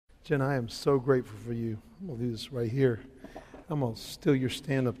Jen, I am so grateful for you. I'm going to do this right here. I'm going to steal your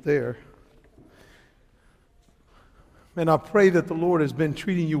stand up there. And I pray that the Lord has been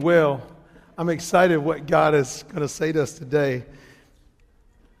treating you well. I'm excited what God is going to say to us today.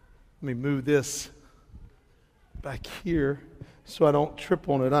 Let me move this back here so I don't trip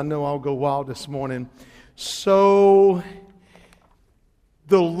on it. I know I'll go wild this morning. So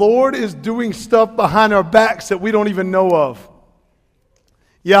the Lord is doing stuff behind our backs that we don't even know of.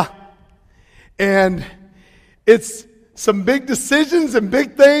 Yeah. And it's some big decisions and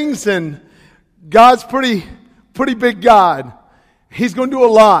big things, and God's pretty big God. He's going to do a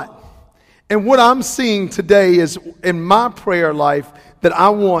lot. And what I'm seeing today is in my prayer life that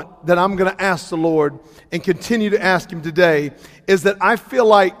I'm going to ask the Lord and continue to ask Him today is that I feel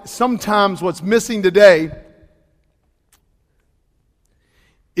like sometimes what's missing today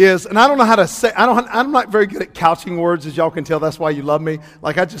is, and I don't know how to say, I'm not very good at couching words, as y'all can tell. That's why you love me.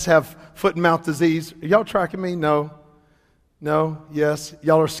 Like I just have foot and mouth disease. Are y'all tracking me? No? Yes?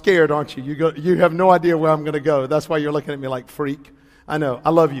 Y'all are scared, aren't you? You have no idea where I'm going to go. That's why you're looking at me like freak. I know. I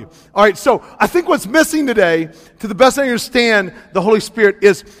love you. All right, so I think what's missing today, to the best I understand the Holy Spirit,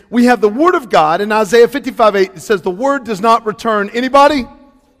 is we have the Word of God. In Isaiah 55:8, it says, the Word does not return, anybody?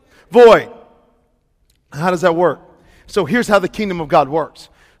 Void. How does that work? So here's how the kingdom of God works.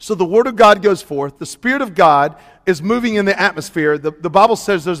 So the Word of God goes forth. The Spirit of God is moving in the atmosphere. The Bible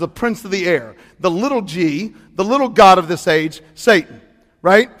says there's the prince of the air, the little g, the little god of this age, Satan.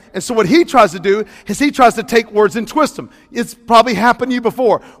 Right? And so what he tries to do is he tries to take words and twist them. It's probably happened to you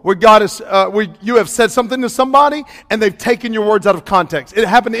before where where you have said something to somebody and they've taken your words out of context. It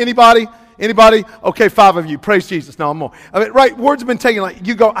happened to anybody? Anybody? Okay, 5 of you. Praise Jesus. No, I'm more. Right? Words have been taken like,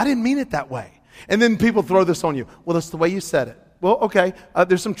 you go, I didn't mean it that way. And then people throw this on you. Well, that's the way you said it. Well, okay,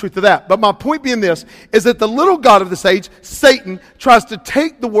 there's some truth to that. But my point being this, is that the little god of this age, Satan, tries to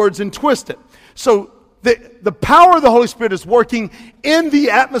take the words and twist it. So the power of the Holy Spirit is working in the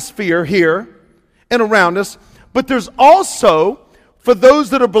atmosphere here and around us, but there's also, for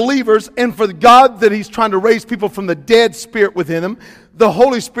those that are believers and for God that He's trying to raise people from the dead spirit within them, the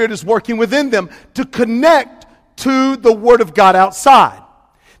Holy Spirit is working within them to connect to the Word of God outside.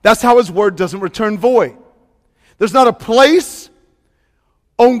 That's how His Word doesn't return void. There's not a place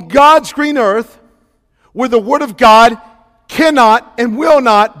on God's green earth where the Word of God cannot and will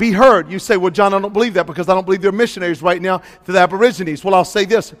not be heard. You say, well, John, I don't believe that because I don't believe there are missionaries right now to the Aborigines. Well, I'll say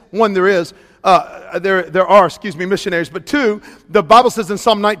this. One, there are missionaries. But two, the Bible says in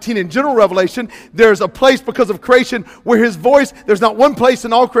Psalm 19 in general revelation, there's a place because of creation where His voice, there's not one place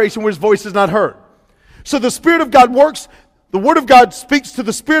in all creation where His voice is not heard. So the Spirit of God works. The Word of God speaks to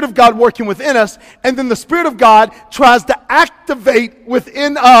the Spirit of God working within us, and then the Spirit of God tries to activate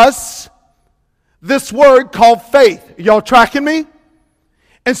within us this word called faith. Y'all tracking me?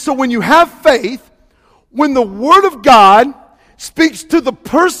 And so when you have faith, when the Word of God speaks to the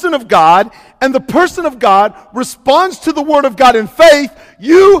person of God, and the person of God responds to the Word of God in faith,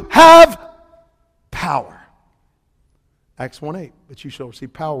 you have power. Acts 1:8, but you shall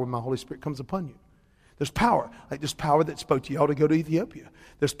receive power when my Holy Spirit comes upon you. There's power. Like there's power that spoke to y'all to go to Ethiopia.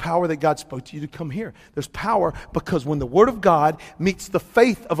 There's power that God spoke to you to come here. There's power because when the Word of God meets the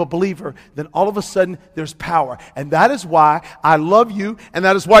faith of a believer, then all of a sudden there's power. And that is why I love you, and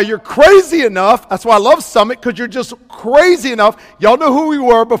that is why you're crazy enough. That's why I love Summit, because you're just crazy enough. Y'all know who we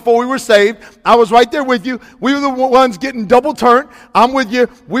were before we were saved. I was right there with you. We were the ones getting double turned. I'm with you.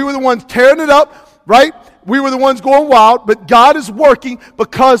 We were the ones tearing it up, right? We were the ones going wild, but God is working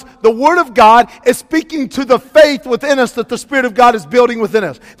because the Word of God is speaking to the faith within us that the Spirit of God is building within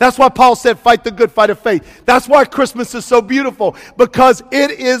us. That's why Paul said, fight the good fight of faith. That's why Christmas is so beautiful, because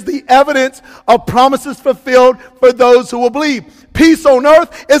it is the evidence of promises fulfilled for those who will believe. Peace on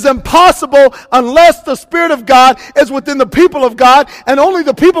earth is impossible unless the Spirit of God is within the people of God, and only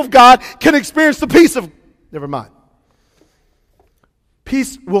the people of God can experience the peace of... Never mind.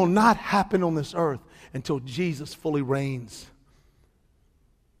 Peace will not happen on this earth until Jesus fully reigns.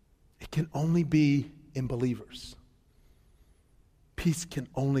 It can only be in believers. Peace can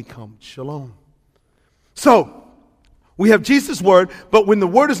only come. Shalom. So, we have Jesus' Word, but when the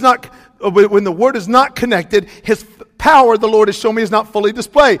Word is not connected, His power, the Lord has shown me, is not fully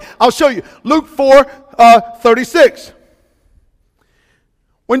displayed. I'll show you. Luke 4:36.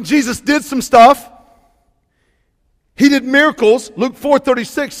 When Jesus did some stuff, He did miracles. Luke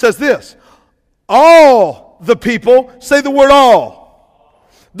 4:36 says this. All the people, say the word all.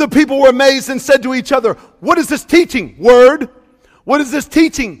 The people were amazed and said to each other, what is this teaching? Word. What is this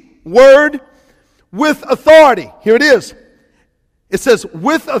teaching? Word with authority. Here it is. It says,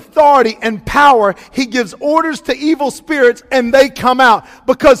 with authority and power, he gives orders to evil spirits and they come out.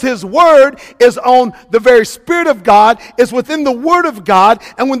 Because his word is on the very Spirit of God, is within the word of God.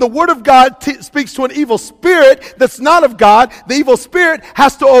 And when the word of God speaks to an evil spirit that's not of God, the evil spirit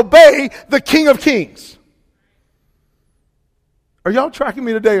has to obey the King of Kings. Are y'all tracking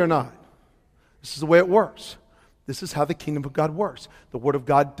me today or not? This is the way it works. This is how the kingdom of God works. The word of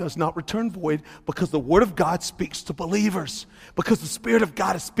God does not return void because the word of God speaks to believers. Because the Spirit of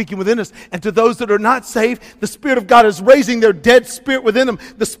God is speaking within us. And to those that are not saved, the Spirit of God is raising their dead spirit within them.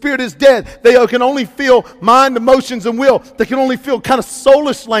 The spirit is dead. They can only feel mind, emotions, and will. They can only feel kind of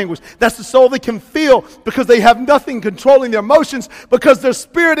soulish language. That's the soul they can feel because they have nothing controlling their emotions because their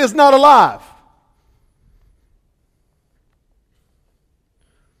spirit is not alive.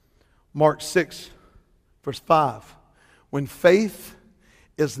 Mark 6, verse 5. When faith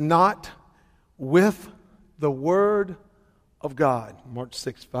is not with the word of God. Mark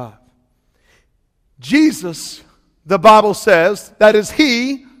 6, 5. Jesus, the Bible says, that is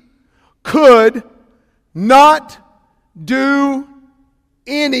he, could not do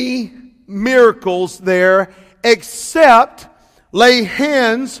any miracles there except lay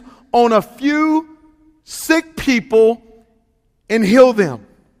hands on a few sick people and heal them.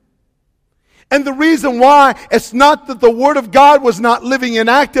 And the reason why it's not that the Word of God was not living and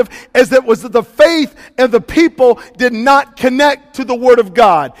active, is that was that the faith and the people did not connect to the Word of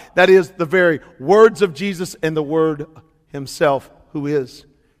God. That is the very words of Jesus and the Word Himself, who is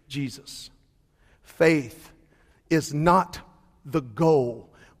Jesus. Faith is not the goal,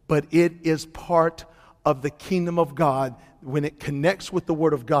 but it is part of the kingdom of God. When it connects with the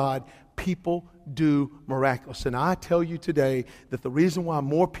Word of God, people do miraculous. And I tell you today that the reason why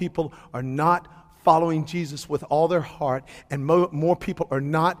more people are not following Jesus with all their heart, and more people are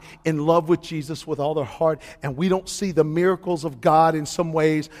not in love with Jesus with all their heart, and we don't see the miracles of God in some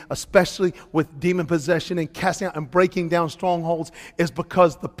ways, especially with demon possession and casting out and breaking down strongholds, is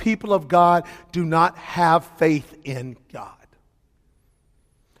because the people of God do not have faith in God.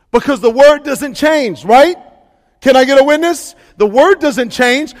 Because the word doesn't change, right? Can I get a witness? The word doesn't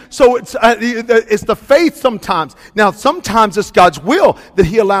change, so it's the faith sometimes. Now, sometimes it's God's will that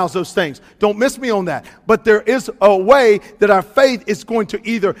He allows those things. Don't miss me on that. But there is a way that our faith is going to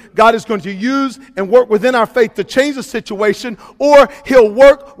either, God is going to use and work within our faith to change the situation, or He'll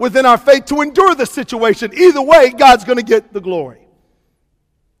work within our faith to endure the situation. Either way, God's going to get the glory.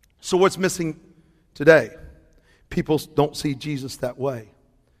 So what's missing today? People don't see Jesus that way.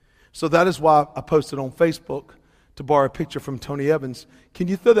 So that is why I posted on Facebook to borrow a picture from Tony Evans. Can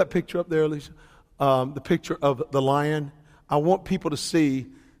you throw that picture up there, Alicia? The picture of the lion. I want people to see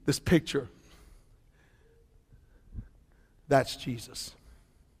this picture. That's Jesus.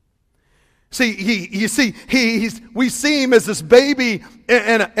 See, we see him as this baby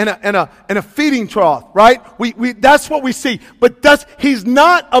in a feeding trough, right? That's what we see. But he's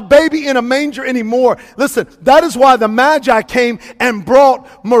not a baby in a manger anymore. Listen, that is why the Magi came and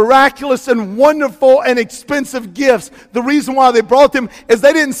brought miraculous and wonderful and expensive gifts. The reason why they brought them is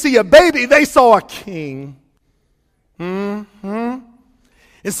they didn't see a baby, they saw a king.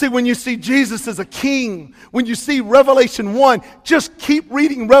 And see, when you see Jesus as a king, when you see Revelation 1, just keep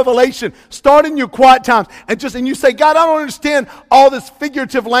reading Revelation. Start in your quiet times and you say, God, I don't understand all this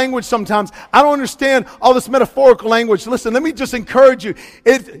figurative language sometimes. I don't understand all this metaphorical language. Listen, let me just encourage you.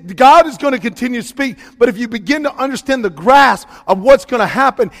 God is going to continue to speak, but if you begin to understand the grasp of what's going to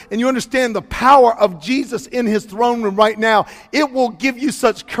happen and you understand the power of Jesus in His throne room right now, it will give you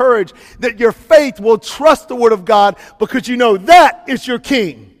such courage that your faith will trust the Word of God because you know that is your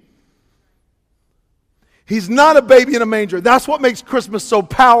king. He's not a baby in a manger. That's what makes Christmas so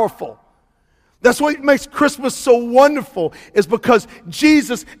powerful. That's what makes Christmas so wonderful, is because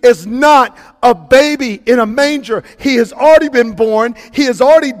Jesus is not a baby in a manger. He has already been born, He has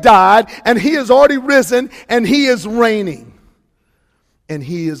already died, and He has already risen, and He is reigning. And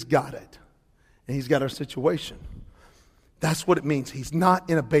He has got it. And He's got our situation. That's what it means. He's not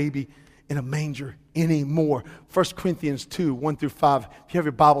in a baby in a manger anymore. 1 Corinthians 2, 1 through 5. If you have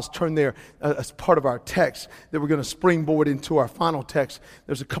your Bibles, turn there as part of our text that we're going to springboard into our final text.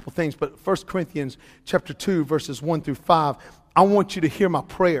 There's a couple things, but 1 Corinthians chapter 2, verses 1 through 5. I want you to hear my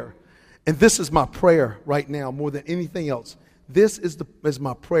prayer. And this is my prayer right now more than anything else. This is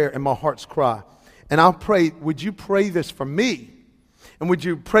my prayer and my heart's cry. And I'll pray, would you pray this for me? And would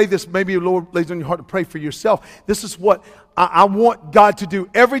you pray this, maybe the Lord lays on your heart to pray for yourself. This is what I want God to do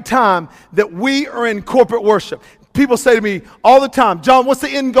every time that we are in corporate worship. People say to me all the time, John, what's the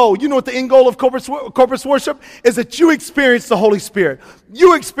end goal? You know what the end goal of corporate worship is? That you experience the Holy Spirit.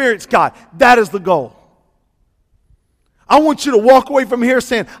 You experience God. That is the goal. I want you to walk away from here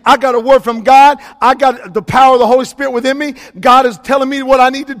saying, I got a word from God. I got the power of the Holy Spirit within me. God is telling me what I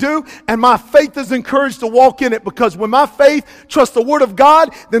need to do. And my faith is encouraged to walk in it, because when my faith trusts the word of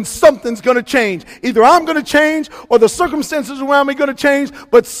God, then something's going to change. Either I'm going to change or the circumstances around me are going to change,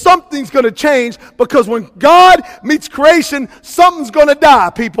 but something's going to change, because when God meets creation, something's going to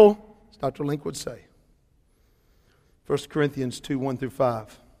die, people. As Dr. Link would say. 1 Corinthians 2, 1 through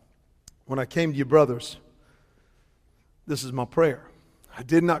 5. When I came to you, brothers, this is my prayer. I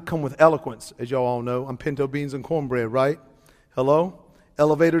did not come with eloquence, as y'all all know. I'm pinto beans and cornbread, right? Hello?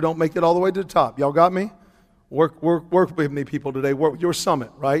 Elevator don't make it all the way to the top. Y'all got me? Work with me, people, today. You're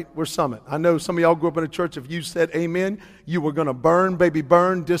Summit, right? We're Summit. I know some of y'all grew up in a church. If you said amen, you were going to burn, baby,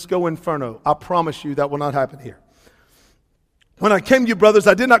 burn, disco inferno. I promise you that will not happen here. When I came to you, brothers,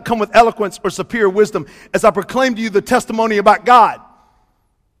 I did not come with eloquence or superior wisdom, as I proclaimed to you the testimony about God.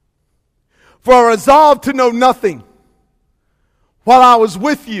 For I resolved to know nothing while I was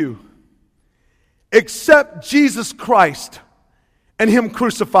with you, except Jesus Christ and Him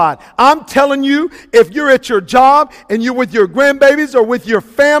crucified. I'm telling you, if you're at your job and you're with your grandbabies or with your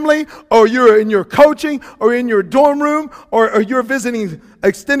family, or you're in your coaching or in your dorm room, or you're visiting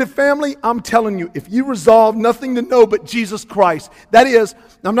extended family, I'm telling you, if you resolve nothing to know but Jesus Christ, that is,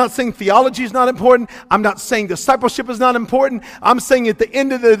 I'm not saying theology is not important. I'm not saying discipleship is not important. I'm saying at the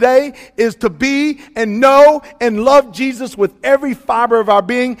end of the day is to be and know and love Jesus with every fiber of our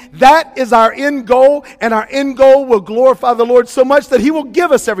being. That is our end goal, and our end goal will glorify the Lord so much that He will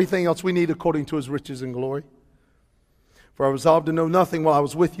give us everything else we need according to His riches and glory. For I resolved to know nothing while I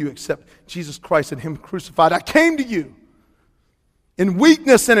was with you except Jesus Christ and Him crucified. I came to you in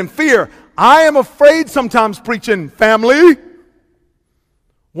weakness and in fear. I am afraid sometimes preaching, family.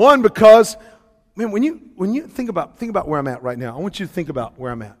 One, because, man, when you think about where I'm at right now, I want you to think about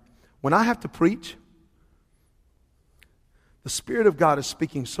where I'm at. When I have to preach, the Spirit of God is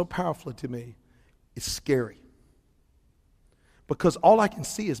speaking so powerfully to me, it's scary. Because all I can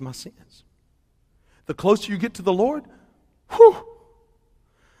see is my sins. The closer you get to the Lord,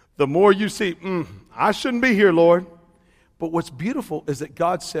 the more you see, I shouldn't be here, Lord. But what's beautiful is that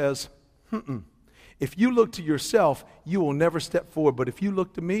God says, if you look to yourself, you will never step forward. But if you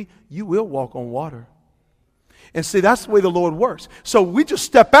look to me, you will walk on water. And see, that's the way the Lord works. So we just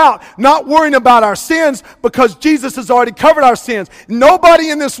step out, not worrying about our sins, because Jesus has already covered our sins.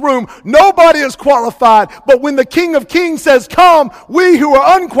 Nobody in this room, nobody is qualified. But when the King of Kings says, come, we who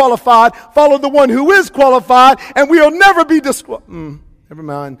are unqualified follow the one who is qualified, and we'll never be disqualified. Never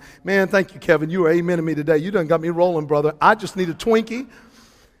mind. Man, thank you, Kevin. You were amen to me today. You done got me rolling, brother. I just need a Twinkie.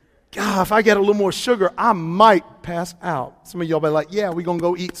 God, if I get a little more sugar, I might pass out. Some of y'all be like, yeah, we're going to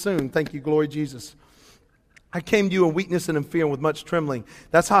go eat soon. Thank you, glory Jesus. I came to you in weakness and in fear and with much trembling.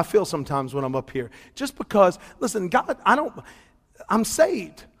 That's how I feel sometimes when I'm up here. Just because, listen, God, I'm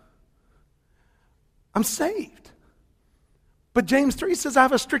saved. I'm saved. But James 3 says I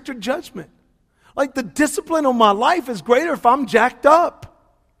have a stricter judgment. Like the discipline on my life is greater if I'm jacked up.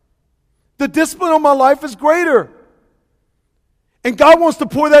 The discipline on my life is greater. And God wants to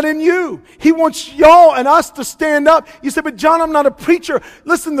pour that in you. He wants y'all and us to stand up. You say, but John, I'm not a preacher.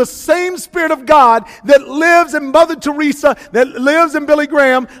 Listen, the same Spirit of God that lives in Mother Teresa, that lives in Billy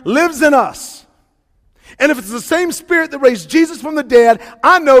Graham, lives in us. And if it's the same Spirit that raised Jesus from the dead,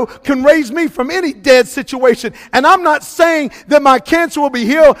 I know can raise me from any dead situation. And I'm not saying that my cancer will be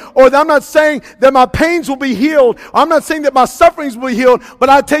healed, or that I'm not saying that my pains will be healed. I'm not saying that my sufferings will be healed. But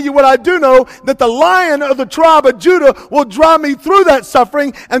I tell you what I do know, that the Lion of the tribe of Judah will drive me through that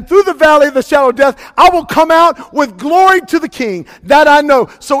suffering, and through the valley of the shadow of death, I will come out with glory to the King. That I know.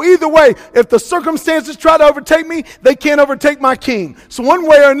 So either way, if the circumstances try to overtake me, they can't overtake my King. So one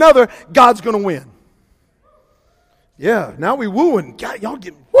way or another, God's going to win. Yeah, now we wooing. God, y'all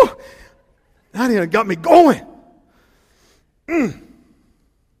getting, whoo. That got me going.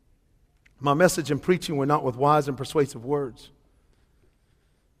 My message and preaching were not with wise and persuasive words,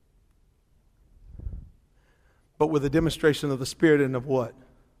 but with a demonstration of the Spirit and of what?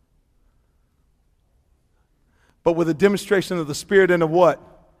 But with a demonstration of the Spirit and of what?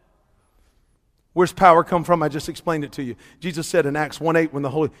 Where's power come from? I just explained it to you. Jesus said in Acts 1:8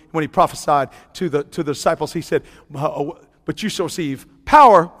 when he prophesied to the disciples, he said, but you shall receive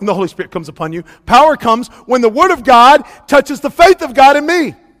power when the Holy Spirit comes upon you. Power comes when the Word of God touches the faith of God in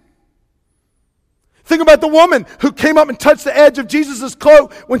me. Think about the woman who came up and touched the edge of Jesus'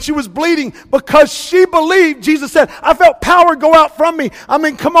 cloak when she was bleeding because she believed. Jesus said, I felt power go out from me. I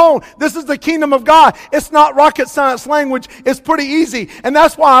mean, come on. This is the kingdom of God. It's not rocket science language. It's pretty easy. And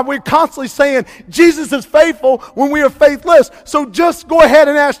that's why we're constantly saying Jesus is faithful when we are faithless. So just go ahead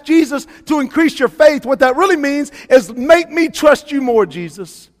and ask Jesus to increase your faith. What that really means is make me trust you more,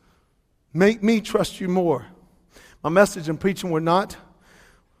 Jesus. Make me trust you more. My message and preaching were not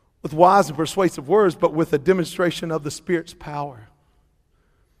with wise and persuasive words, but with a demonstration of the Spirit's power.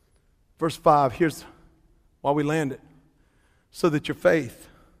 Verse 5, here's why we landed. So that your faith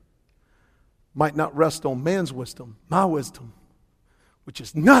might not rest on man's wisdom, my wisdom, which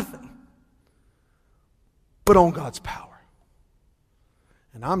is nothing, but on God's power.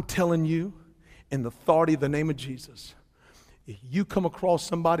 And I'm telling you, in the authority of the name of Jesus, if you come across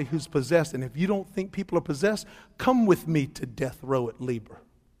somebody who's possessed, and if you don't think people are possessed, come with me to death row at Lieber.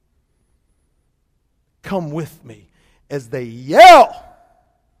 Come with me as they yell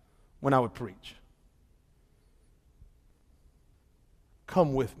when I would preach.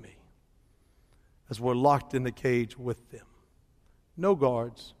 Come with me as we're locked in the cage with them. No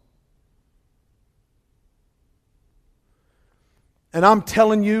guards. And I'm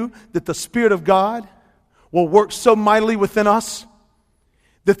telling you that the Spirit of God will work so mightily within us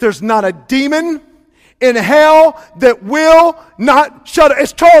that there's not a demon in hell that will not shudder.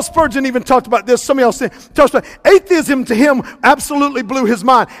 As Charles Spurgeon even talked about this, some of y'all said, atheism to him absolutely blew his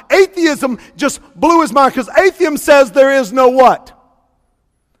mind. Atheism just blew his mind because atheism says there is no what?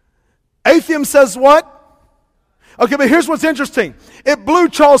 Atheism says what? Okay, but here's what's interesting. It blew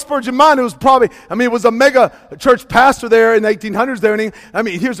Charles Spurgeon's mind, who was probably, it was a mega church pastor there in the 1800s there. And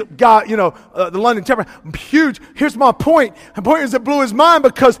here's a guy, the London Temple, huge. Here's my point. The point is it blew his mind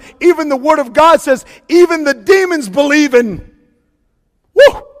because even the Word of God says, even the demons believe in.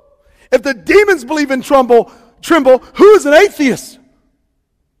 Woo! If the demons believe in tremble, who is an atheist?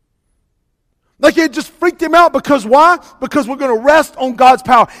 Like it just freaked him out because why? Because we're going to rest on God's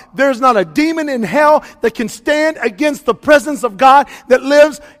power. There's not a demon in hell that can stand against the presence of God that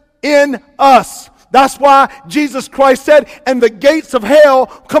lives in us. That's why Jesus Christ said, and the gates of hell,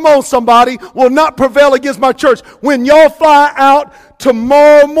 come on somebody, will not prevail against my church. When y'all fly out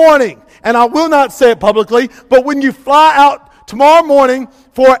tomorrow morning, and I will not say it publicly, but when you fly out tomorrow morning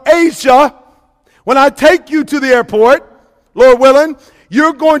for Asia, when I take you to the airport, Lord willing,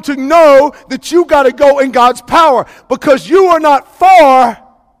 you're going to know that you got to go in God's power because you are not far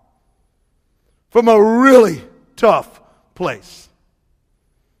from a really tough place.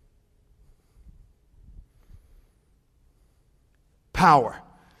 Power.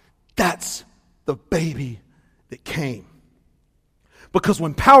 That's the baby that came. Because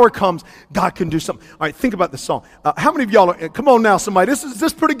when power comes, God can do something. All right, think about this song. How many of y'all are, come on now somebody, is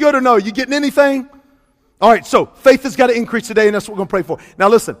this pretty good or no? You getting anything? All right, so faith has got to increase today, and that's what we're going to pray for. Now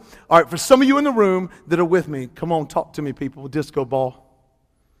listen, all right, for some of you in the room that are with me, come on, talk to me, people, with disco ball.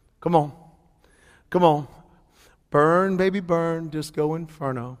 Come on. Come on. Burn, baby, burn, disco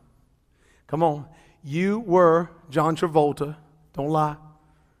inferno. Come on. You were John Travolta. Don't lie.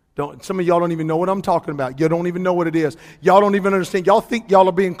 Some of y'all don't even know what I'm talking about. You don't even know what it is. Y'all don't even understand. Y'all think y'all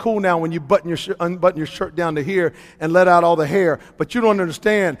are being cool now when you unbutton your shirt down to here and let out all the hair. But you don't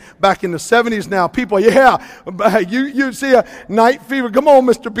understand. Back in the 70s now, people, you see a night fever. Come on,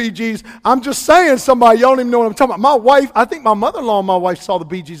 Mr. Bee Gees. I'm just saying somebody, y'all don't even know what I'm talking about. My wife, I think my mother-in-law and my wife saw the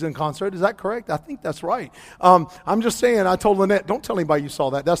Bee Gees in concert. Is that correct? I think that's right. I'm just saying, I told Lynette, don't tell anybody you saw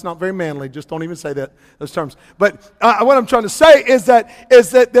that. That's not very manly. Just don't even say those terms. But what I'm trying to say is that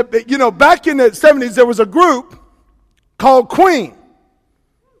back in the 70s, there was a group called Queen.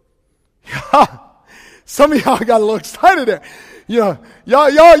 Some of y'all got a little excited there.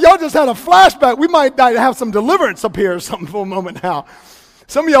 Y'all just had a flashback. We might have some deliverance up here or something for a moment now.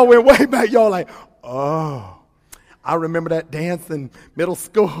 Some of y'all went way back. Y'all like, oh, I remember that dance in middle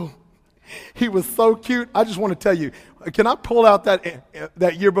school. He was so cute. I just want to tell you, can I pull out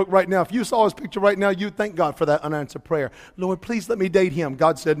that yearbook right now? If you saw his picture right now, you'd thank God for that unanswered prayer. Lord, please let me date him.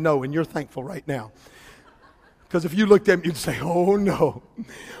 God said no, and you're thankful right now. Because if you looked at him, you'd say, oh no.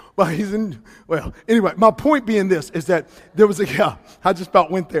 Well, anyway, my point being this is that there was a guy, I just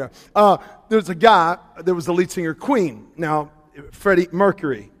about went there. There was a guy, there was the lead singer, Queen. Now, Freddie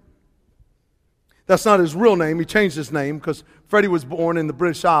Mercury. That's not his real name. He changed his name because Freddie was born in the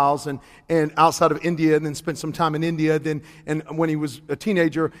British Isles and outside of India, and then spent some time in India. And when he was a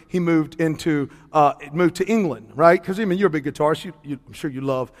teenager, he moved to England, right? Because you're a big guitarist. I'm sure you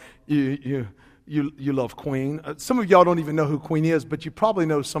love Queen. Some of y'all don't even know who Queen is, but you probably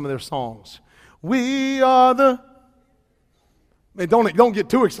know some of their songs. We are the Man, don't get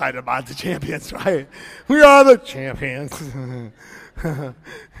too excited about the champions, right? We are the champions.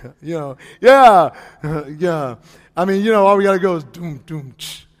 Yeah. I mean, all we got to go is doom, doom,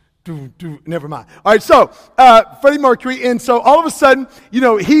 doom, doom. Never mind. All right, so Freddie Mercury, and so all of a sudden,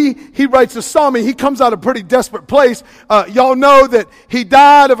 he writes a psalm, and he comes out of a pretty desperate place. Y'all know that he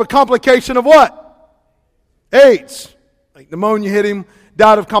died of a complication of what? AIDS. Like pneumonia hit him,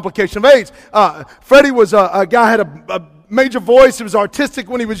 died of complication of AIDS. Freddie was a guy had a major voice. He was artistic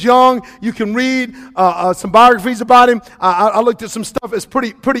when he was young. You can read some biographies about him. I looked at some stuff. It's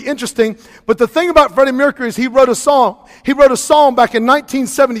pretty interesting. But the thing about Freddie Mercury is he wrote a song. He wrote a song back in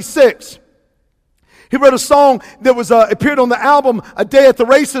 1976. He wrote a song that was appeared on the album A Day at the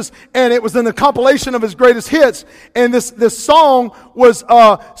Races, and it was in the compilation of his greatest hits. And this song was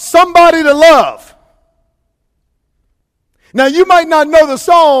Somebody to Love. Now, you might not know the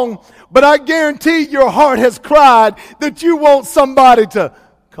song, but I guarantee your heart has cried that you want somebody to,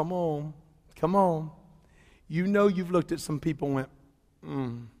 come on. You know you've looked at some people and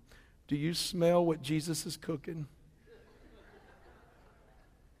went, do you smell what Jesus is cooking?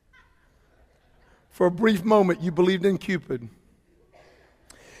 For a brief moment, you believed in Cupid.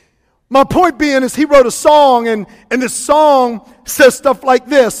 My point being is he wrote a song, and this song says stuff like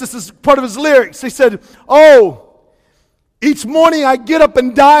this. This is part of his lyrics. He said, each morning I get up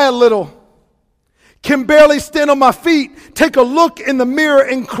and die a little. Can barely stand on my feet. Take a look in the mirror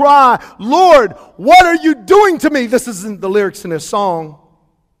and cry, Lord, what are you doing to me? This isn't the lyrics in his song.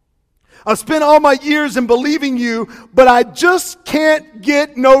 I've spent all my years in believing you, but I just can't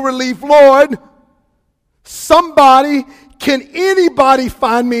get no relief, Lord. Can anybody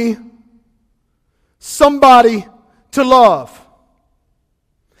find me somebody to love?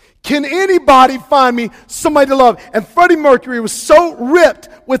 Can anybody find me somebody to love? And Freddie Mercury was so ripped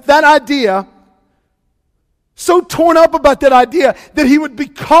with that idea, so torn up about that idea, that he would be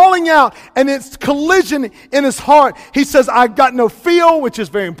calling out, and it's collision in his heart. He says, I've got no feel, which is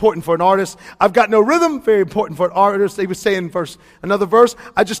very important for an artist. I've got no rhythm, very important for an artist. He would say in another verse,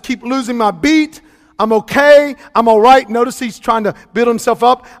 I just keep losing my beat. I'm okay. I'm all right. Notice he's trying to build himself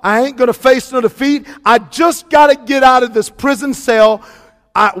up. I ain't going to face no defeat. I just got to get out of this prison cell.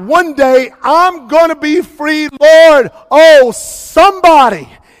 One day, I'm going to be free, Lord. Oh, somebody,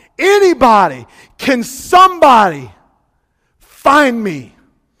 anybody, can somebody find me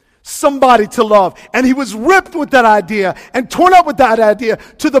somebody to love? And he was ripped with that idea and torn up with that idea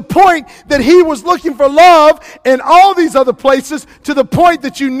to the point that he was looking for love in all these other places, to the point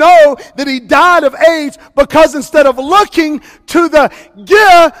that that he died of AIDS because instead of looking to the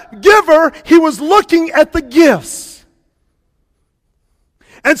giver, he was looking at the gifts.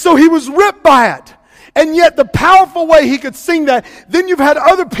 And so he was ripped by it. And yet the powerful way he could sing that, then you've had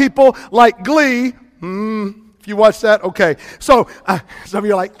other people like Glee. If you watch that, okay. So some of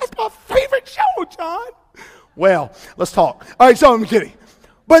you are like, that's my favorite show, John. Well, let's talk. All right, so I'm kidding.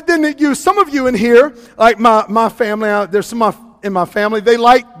 But then some of you in here, like my family, there's some in my family, they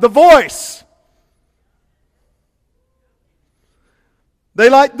like The Voice. They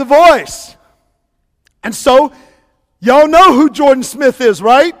like The Voice. And so, y'all know who Jordan Smith is,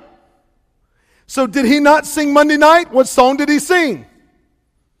 right? So did he not sing Monday night? What song did he sing?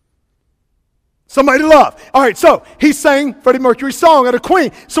 Somebody to Love. All right, so he sang Freddie Mercury's song at a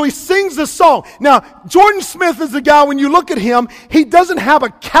Queen. So he sings this song. Now, Jordan Smith is the guy, when you look at him, he doesn't have a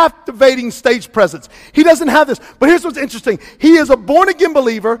captivating stage presence. He doesn't have this. But here's what's interesting. He is a born-again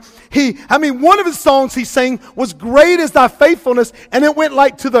believer. One of his songs he sang was Great Is Thy Faithfulness, and it went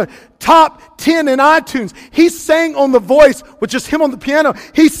like to the top 10 in iTunes. He sang on The Voice, which is him on the piano.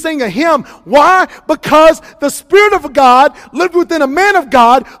 He sang a hymn. Why? Because the Spirit of God lived within a man of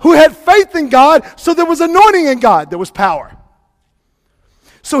God who had faith in God, so there was anointing in God. There was power.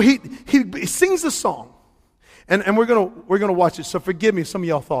 So he sings the song, and we're gonna watch it. So forgive me if some of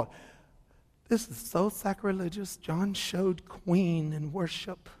y'all thought, this is so sacrilegious. John showed Queen in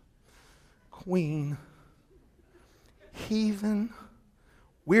worship. Queen. Heathen.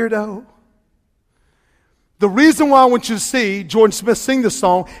 Weirdo. The reason why I want you to see Jordan Smith sing this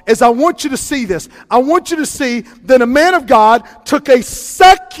song is I want you to see this. I want you to see that a man of God took a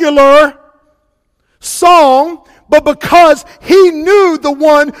secular song, but because he knew the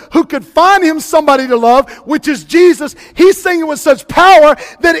one who could find him somebody to love, which is Jesus, he sang it with such power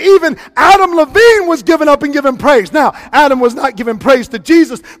that even Adam Levine was giving up and giving praise. Now, Adam was not giving praise to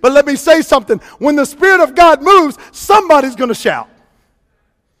Jesus, but let me say something. When the Spirit of God moves, somebody's going to shout.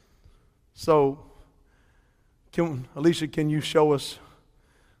 So, Alicia, can you show us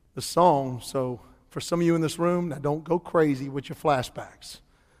the song? So, for some of you in this room, now don't go crazy with your flashbacks.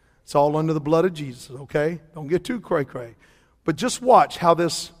 It's all under the blood of Jesus, okay? Don't get too cray-cray. But just watch how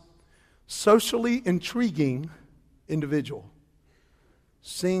this socially intriguing individual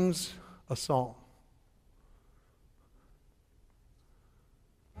sings a song.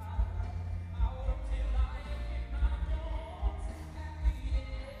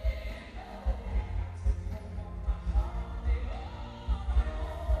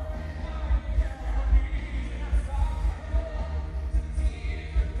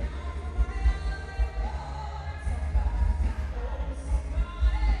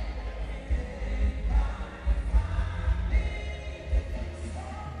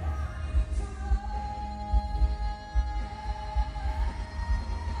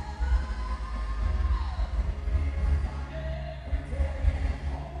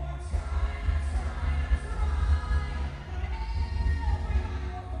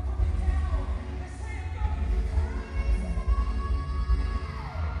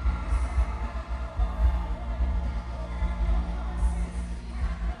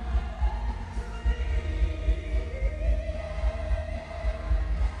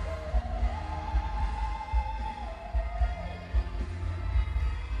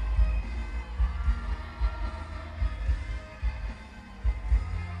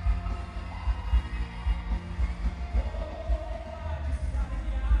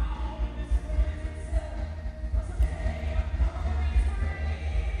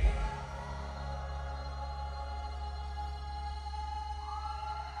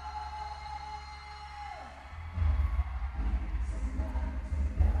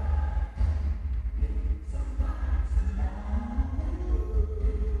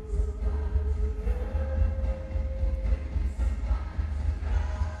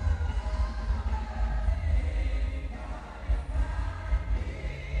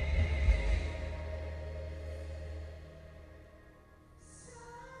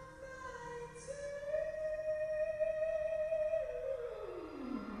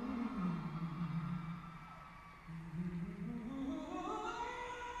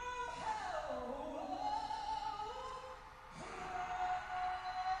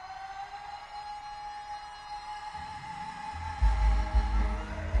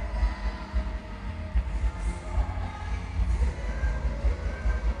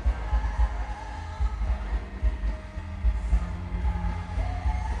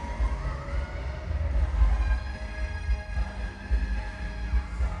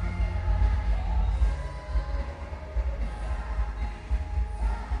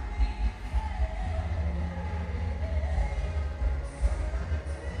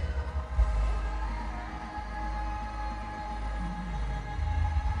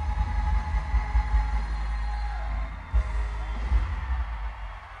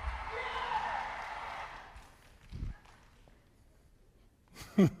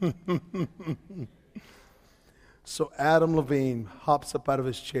 So Adam Levine hops up out of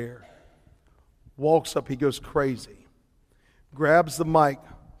his chair, walks up, he goes crazy, grabs the mic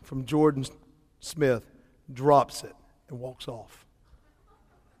from Jordan Smith, drops it, and walks off.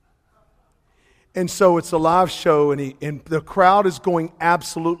 And so it's a live show, and the crowd is going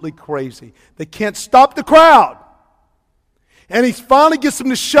absolutely crazy. They can't stop the crowd. And he finally gets them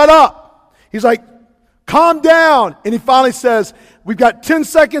to shut up. He's like, calm down. And he finally says, we've got 10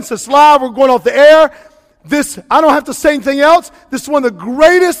 seconds, it's live, we're going off the air. I don't have to say anything else. This is one of the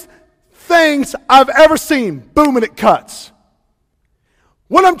greatest things I've ever seen. Boom, and it cuts.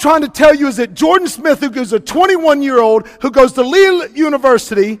 What I'm trying to tell you is that Jordan Smith, who is a 21-year-old, who goes to Lee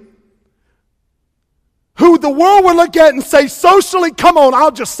University, who the world would look at and say, socially, come on, I'll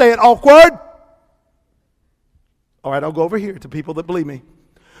just say it, awkward. All right, I'll go over here to people that believe me.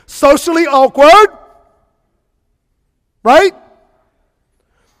 Socially awkward, right?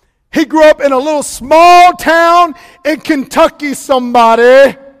 He grew up in a little small town in Kentucky,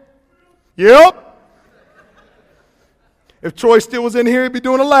 somebody. Yep. If Troy still was in here, he'd be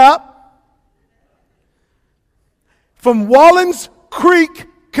doing a lap. From Wallens Creek,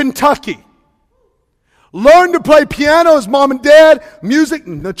 Kentucky. Learned to play piano, his mom and dad, music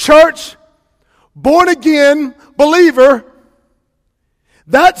in the church. Born again believer.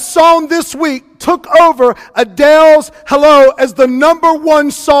 That song this week took over Adele's Hello as the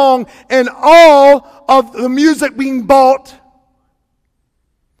 #1 song in all of the music being bought.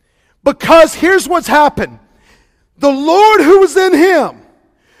 Because here's what's happened. The Lord who was in him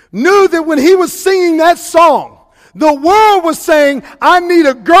knew that when he was singing that song, the world was saying, I need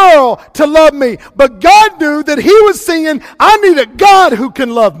a girl to love me. But God knew that he was singing, I need a God who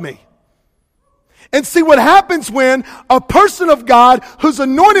can love me. And see what happens when a person of God who's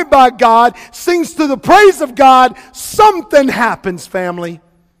anointed by God sings to the praise of God, something happens, family.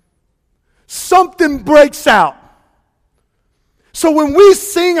 Something breaks out. So when we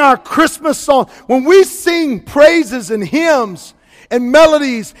sing our Christmas song, when we sing praises and hymns and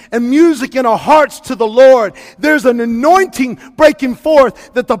melodies and music in our hearts to the Lord, there's an anointing breaking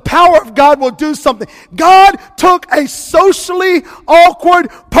forth that the power of God will do something. God took a socially awkward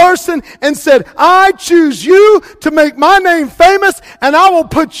person and said, I choose you to make my name famous, and I will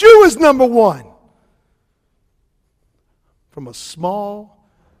put you as number one. From a small,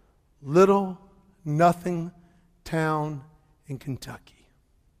 little, nothing town in Kentucky.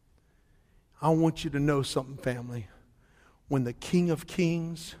 I want you to know something, family. When the King of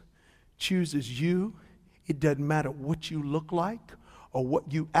Kings chooses you, it doesn't matter what you look like or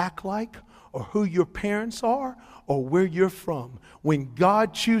what you act like or who your parents are or where you're from. When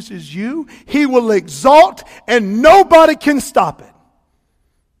God chooses you, He will exalt and nobody can stop it.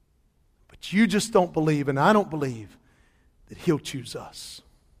 But you just don't believe, and I don't believe, that He'll choose us.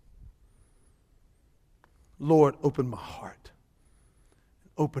 Lord, open my heart.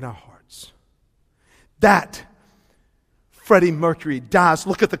 Open our hearts. That Freddie Mercury dies.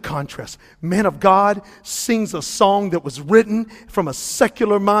 Look at the contrast. Man of God sings a song that was written from a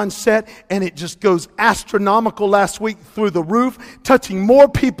secular mindset, and it just goes astronomical last week through the roof, touching more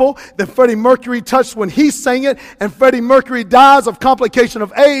people than Freddie Mercury touched when he sang it. And Freddie Mercury dies of complication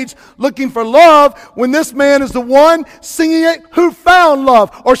of AIDS, looking for love, when this man is the one singing it who found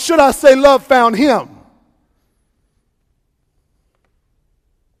love. Or should I say love found him?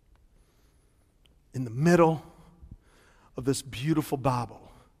 In the middle of this beautiful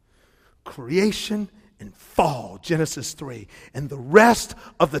Bible, creation and fall, Genesis 3, and the rest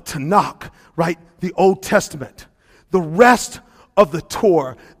of the Tanakh, right, the Old Testament, the rest of the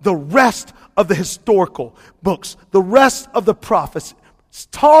Torah, the rest of the historical books, the rest of the prophets,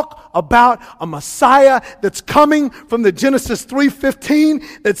 talk about a Messiah that's coming from the Genesis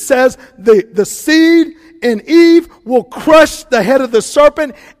 3:15 that says the seed in Eve will crush the head of the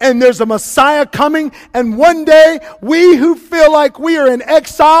serpent, and there's a Messiah coming. And one day, we who feel like we are in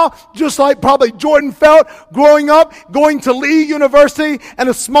exile, just like probably Jordan felt growing up, going to Lee University in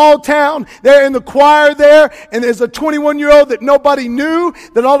a small town, they're in the choir there, and there's a 21-year-old that nobody knew,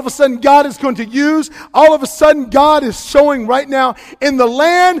 that all of a sudden God is going to use. All of a sudden God is showing right now, in the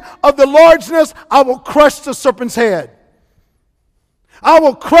land of the largeness, I will crush the serpent's head. I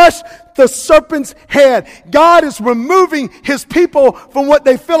will crush the serpent's head. God is removing His people from what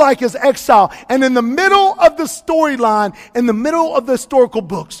they feel like is exile. And in the middle of the storyline, in the middle of the historical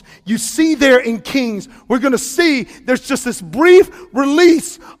books, you see there in Kings, we're going to see there's just this brief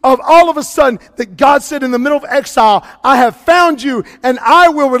release of all of a sudden that God said in the middle of exile, I have found you and I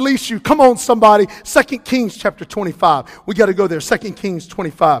will release you. Come on, somebody. 2 Kings chapter 25. We got to go there. 2 Kings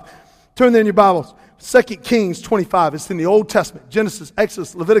 25. Turn there in your Bibles. 2 Kings 25, it's in the Old Testament. Genesis,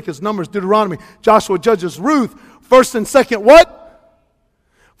 Exodus, Leviticus, Numbers, Deuteronomy, Joshua, Judges, Ruth. First and second what?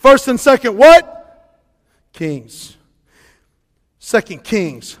 First and second what? Kings. 2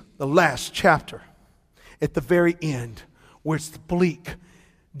 Kings, the last chapter. At the very end, where it's bleak.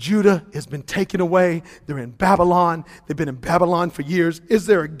 Judah has been taken away. They're in Babylon. They've been in Babylon for years. Is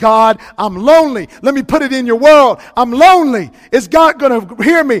there a God? I'm lonely. Let me put it in your world. I'm lonely. Is God going to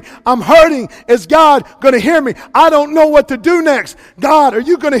hear me? I'm hurting. Is God going to hear me? I don't know what to do next. God, are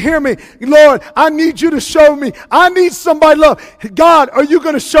you going to hear me? Lord, I need you to show me. I need somebody to love. God, are you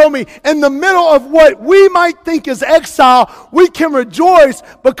going to show me? In the middle of what we might think is exile, we can rejoice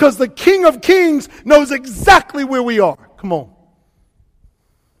because the King of Kings knows exactly where we are. Come on.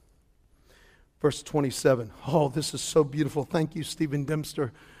 Verse 27. Oh, this is so beautiful. Thank you, Stephen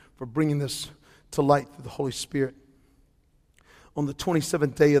Dempster, for bringing this to light through the Holy Spirit. On the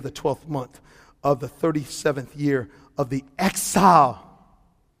 27th day of the 12th month of the 37th year of the exile.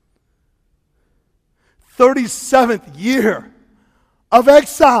 37th year of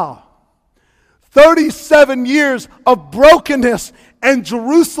exile. 37 years of brokenness and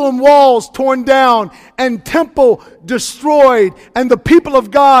Jerusalem walls torn down and temple destroyed and the people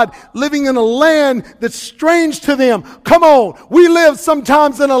of God living in a land that's strange to them. Come on, we live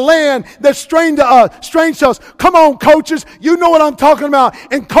sometimes in a land that's strange to us. Come on, coaches, you know what I'm talking about.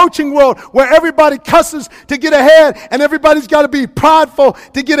 In coaching world where everybody cusses to get ahead and everybody's got to be prideful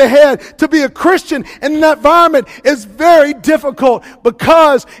to get ahead. To be a Christian in that environment is very difficult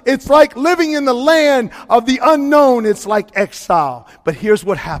because it's like living in the land of the unknown. It's like exile. But here's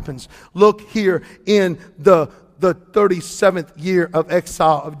what happens. Look here in the 37th year of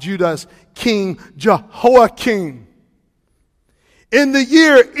exile of Judah's king Jehoiakim. In the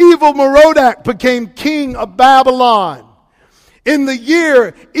year Evil Merodach became king of Babylon. In the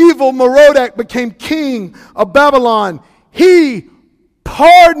year Evil Merodach became king of Babylon, he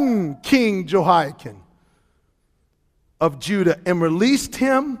pardoned King Jehoiakim of Judah and released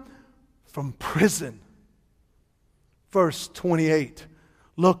him from prison. Verse 28.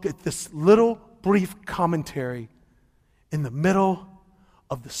 Look at this little brief commentary in the middle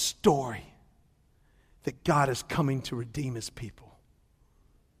of the story that God is coming to redeem his people.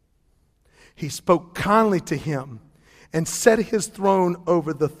 He spoke kindly to him and set his throne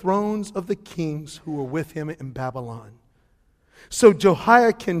over the thrones of the kings who were with him in Babylon. So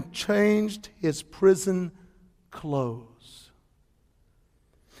Jehoiakim changed his prison clothes,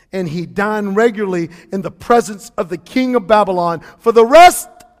 and he dined regularly in the presence of the king of Babylon for the rest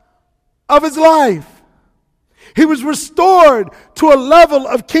of his life. He was restored to a level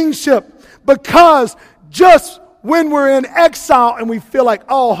of kingship, because just when we're in exile and we feel like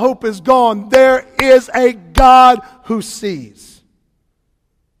all hope is gone, there is a God who sees.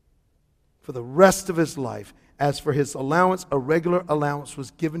 For the rest of his life, as for his allowance, a regular allowance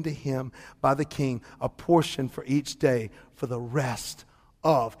was given to him by the king, a portion for each day for the rest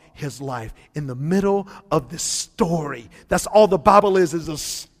of his life. In the middle of this story, that's all the Bible is a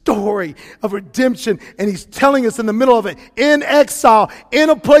story of redemption. And he's telling us in the middle of it, in exile, in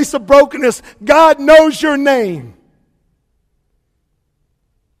a place of brokenness, God knows your name.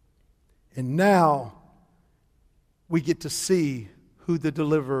 And now we get to see who the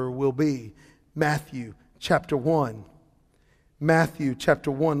deliverer will be. Matthew chapter 1. Matthew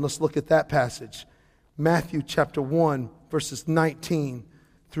chapter 1. Let's look at that passage. Matthew chapter 1, verses 19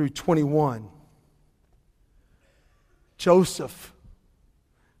 through 21. Joseph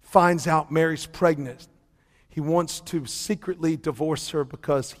finds out Mary's pregnant. He wants to secretly divorce her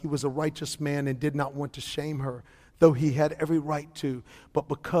because he was a righteous man and did not want to shame her, though he had every right to. But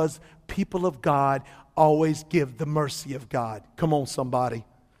because people of God always give the mercy of God. Come on, somebody.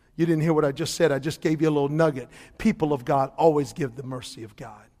 You didn't hear what I just said. I just gave you a little nugget. People of God always give the mercy of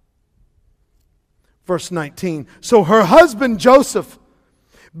God. Verse 19. So her husband Joseph,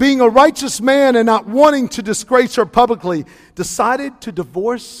 being a righteous man and not wanting to disgrace her publicly, decided to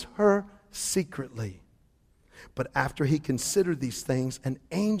divorce her secretly. But after he considered these things, an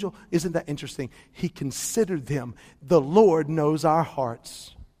angel, isn't that interesting? He considered them. The Lord knows our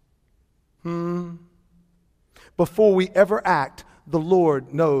hearts. Before we ever act, the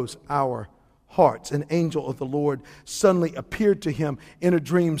Lord knows our hearts. An angel of the Lord suddenly appeared to him in a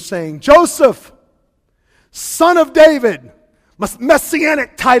dream, saying, Joseph, son of David,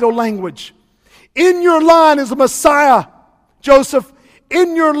 messianic title language, in your line is a Messiah. Joseph,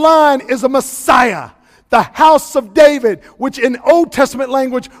 in your line is a Messiah, the house of David, which in Old Testament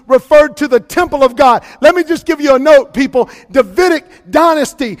language referred to the temple of God. Let me just give you a note, people. Davidic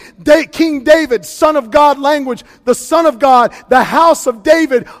dynasty, King David, son of God language, the son of God, the house of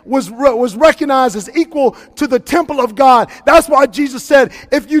David was recognized as equal to the temple of God. That's why Jesus said,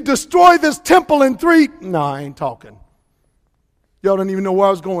 if you destroy this temple in I ain't talking. Y'all didn't even know where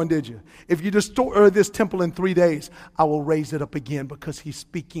I was going, did you? If you destroy this temple in 3 days, I will raise it up again, because he's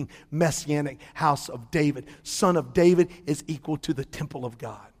speaking messianic house of David. Son of David is equal to the temple of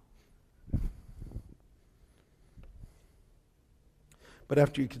God. But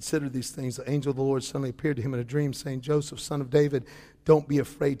after you consider these things, the angel of the Lord suddenly appeared to him in a dream, saying, Joseph, son of David, don't be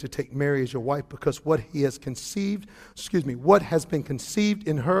afraid to take Mary as your wife, because what has been conceived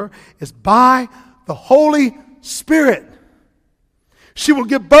in her is by the Holy Spirit. She will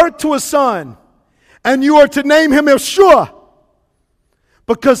give birth to a son, and you are to name him Yeshua,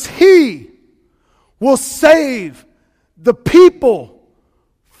 because he will save the people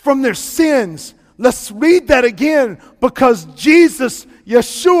from their sins. Let's read that again. Because Jesus,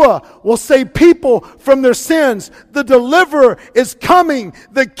 Yeshua, will save people from their sins. The deliverer is coming.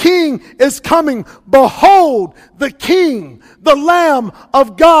 The king is coming. Behold, the king, the Lamb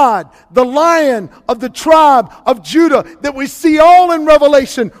of God, the Lion of the tribe of Judah, that we see all in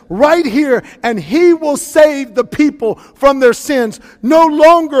Revelation right here. And he will save the people from their sins. No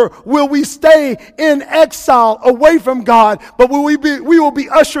longer will we stay in exile away from God, but we will be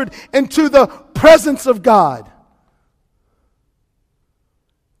ushered into the presence of God.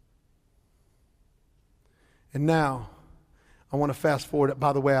 And now, I want to fast forward.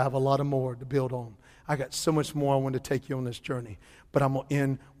 By the way, I have a lot more to build on. I got so much more I want to take you on this journey. But I'm going to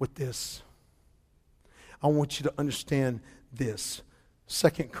end with this. I want you to understand this. 2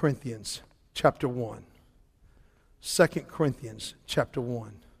 Corinthians chapter 1. 2 Corinthians chapter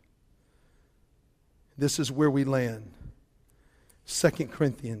 1. This is where we land. 2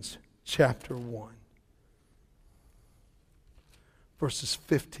 Corinthians chapter 1. Verses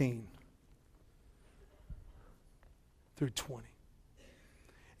 15 through 20.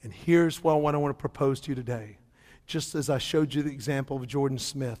 And here's what I want to propose to you today. just as I showed you the example of Jordan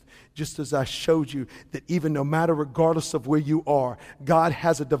Smith, just as I showed you that even no matter, regardless of where you are, God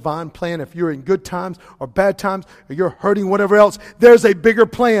has a divine plan. If you're in good times or bad times, or you're hurting, whatever else, there's a bigger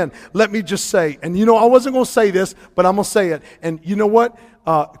plan. Let me just say, and I wasn't going to say this, but I'm going to say it. And you know what?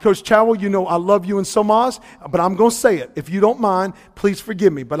 Coach Chowell, I love you and Somaz, but I'm going to say it. If you don't mind, please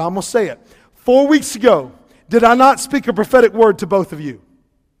forgive me, but I'm going to say it. 4 weeks ago, did I not speak a prophetic word to both of you?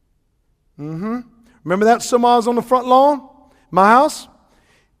 Remember that Somaz on the front lawn? My house?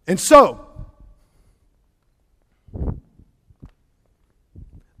 And so,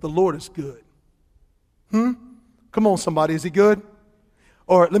 the Lord is good. Come on, somebody. Is he good?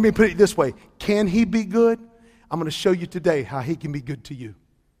 Or let me put it this way. Can he be good? I'm going to show you today how he can be good to you.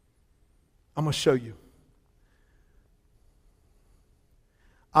 I'm going to show you.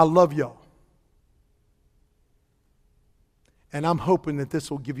 I love y'all. And I'm hoping that this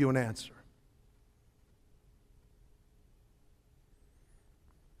will give you an answer.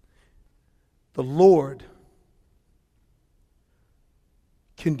 The Lord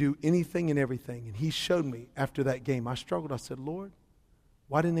can do anything and everything. And he showed me after that game. I struggled. I said, Lord,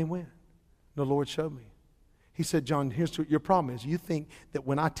 why didn't they win? The Lord showed me. He said, John, here's what your problem is. You think that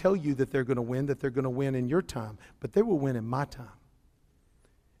when I tell you that they're going to win, that they're going to win in your time. But they will win in my time.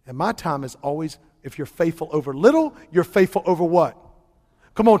 And my time is always, if you're faithful over little, you're faithful over what?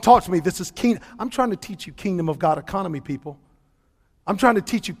 Come on, talk to me. This is kingdom. I'm trying to teach you kingdom of God economy, people. I'm trying to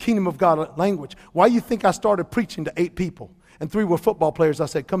teach you kingdom of God language. Why do you think I started preaching to 8 people? And 3 were football players. I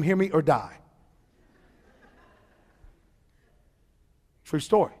said, come hear me or die. True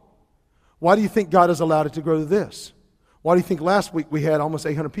story. Why do you think God has allowed it to grow to this? Why do you think last week we had almost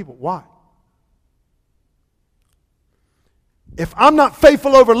 800 people? Why? If I'm not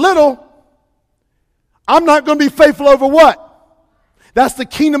faithful over little, I'm not going to be faithful over what? That's the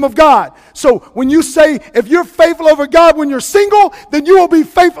kingdom of God. So when you say, if you're faithful over God when you're single, then you will be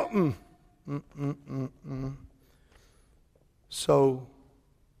faithful. So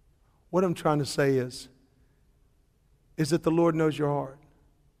what I'm trying to say is that the Lord knows your heart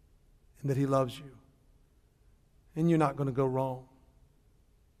and that he loves you. And you're not going to go wrong.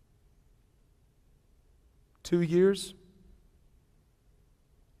 2 years,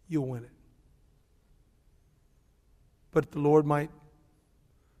 you'll win it. But the Lord might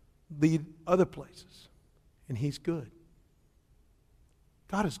lead other places. And he's good.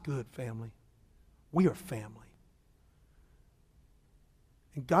 God is good, family. We are family.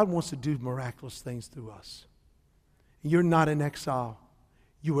 And God wants to do miraculous things through us. You're not in exile.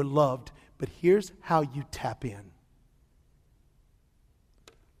 You are loved. But here's how you tap in.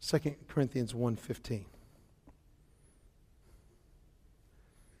 2 Corinthians 1:15.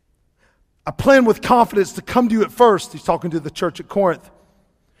 I plan with confidence to come to you at first. He's talking to the church at Corinth.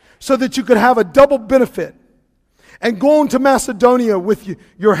 So that you could have a double benefit. And go on to Macedonia with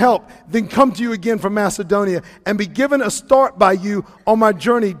your help. Then come to you again from Macedonia. And be given a start by you on my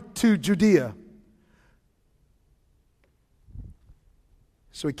journey to Judea.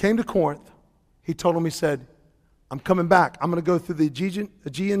 So he came to Corinth. He told him, he said, I'm coming back. I'm going to go through the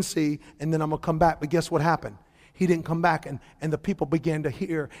Aegean Sea. And then I'm going to come back. But guess what happened? He didn't come back, and the people began to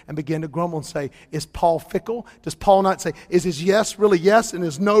hear and began to grumble and say, is Paul fickle? Does Paul not say, is his yes really yes and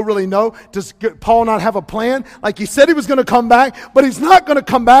his no really no? Does Paul not have a plan? Like he said he was going to come back, but he's not going to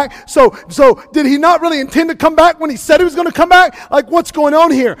come back. So did he not really intend to come back when he said he was going to come back? Like what's going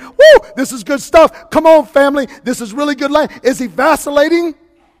on here? Woo! This is good stuff. Come on, family. This is really good life. Is he vacillating?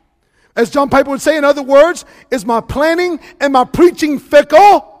 As John Piper would say, in other words, is my planning and my preaching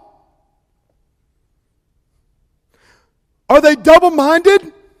fickle? Are they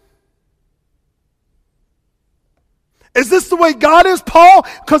double-minded? Is this the way God is, Paul?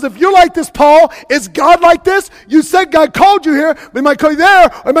 Because if you're like this, Paul, is God like this? You said God called you here, but he might call you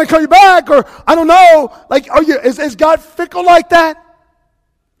there, or he might call you back, or I don't know. Like, is God fickle like that?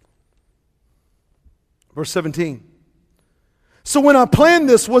 Verse 17. So when I planned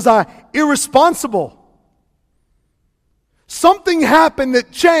this, was I irresponsible? Something happened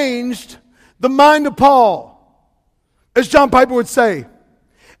that changed the mind of Paul. As John Piper would say.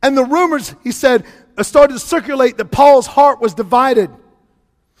 And the rumors, he said, started to circulate that Paul's heart was divided.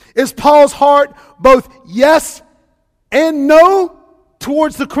 Is Paul's heart both yes and no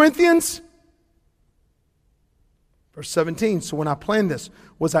towards the Corinthians? Verse 17, so when I planned this,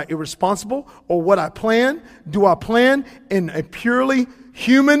 was I irresponsible? Or what I plan, do I plan in a purely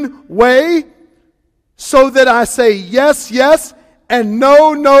human way? So that I say yes, yes, and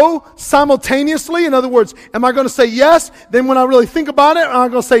no, no, simultaneously? In other words, am I going to say yes? Then when I really think about it, am I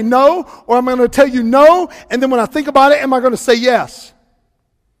going to say no? Or am I going to tell you no? And then when I think about it, am I going to say yes?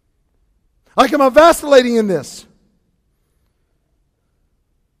 Like, am I vacillating in this?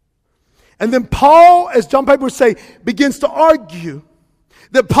 And then Paul, as John Piper would say, begins to argue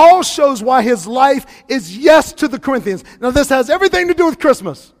that Paul shows why his life is yes to the Corinthians. Now this has everything to do with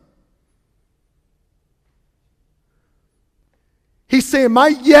Christmas. He's saying my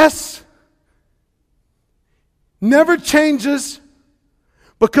yes never changes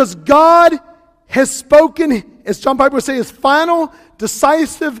because God has spoken, as John Piper would say, his final,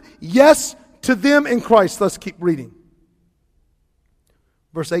 decisive yes to them in Christ. Let's keep reading.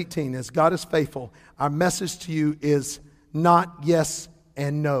 Verse 18, as God is faithful, our message to you is not yes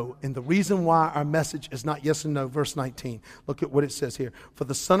and no. And the reason why our message is not yes and no, verse 19, look at what it says here. For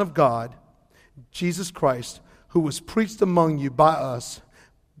the Son of God, Jesus Christ, who was preached among you by us,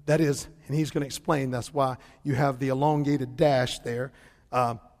 that is, and he's going to explain, that's why you have the elongated dash there,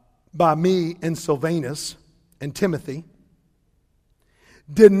 by me and Silvanus and Timothy,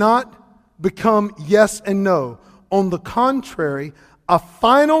 did not become yes and no. On the contrary, a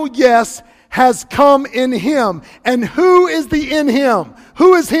final yes has come in him. And who is the in him?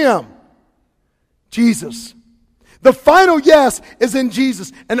 Who is him? Jesus. The final yes is in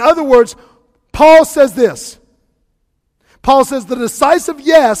Jesus. In other words, Paul says this. Paul says the decisive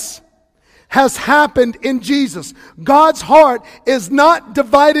yes has happened in Jesus. God's heart is not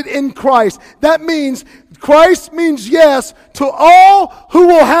divided in Christ. That means Christ means yes to all who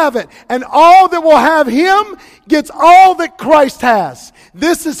will have it. And all that will have him gets all that Christ has.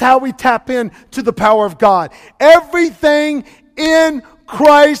 This is how we tap in to the power of God. Everything in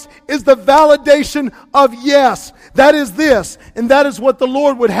Christ is the validation of yes. That is this, and that is what the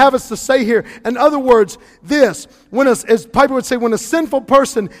Lord would have us to say here. In other words, this, as Piper would say, when a sinful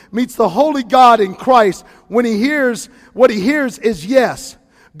person meets the holy God in Christ, what he hears is yes.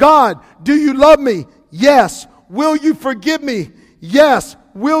 God, do you love me? Yes. Will you forgive me? Yes.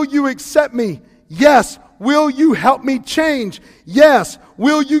 Will you accept me? Yes. Will you help me change? Yes.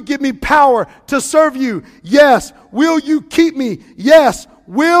 Will you give me power to serve you? Yes. Will you keep me? Yes.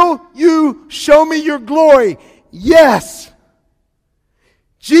 Will you show me your glory? Yes.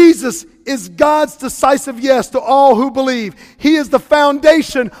 Jesus is God's decisive yes to all who believe. He is the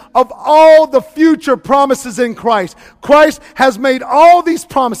foundation of all the future promises in Christ. Christ has made all these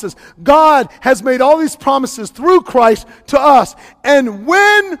promises. God has made all these promises through Christ to us. And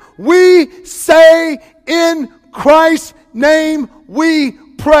when we say in Christ's name we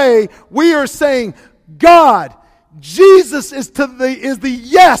pray, we are saying, God, Jesus is the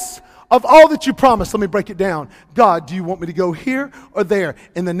yes of all that you promised. Let me break it down. God, do you want me to go here or there?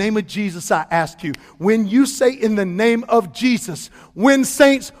 In the name of Jesus, I ask you. When you say in the name of Jesus, when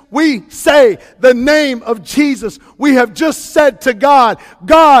saints, we say the name of Jesus, we have just said to God,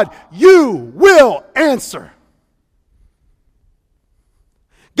 God, you will answer.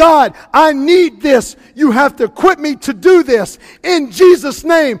 God, I need this. You have to equip me to do this. In Jesus'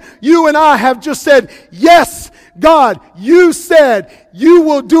 name, you and I have just said, yes, God, you said you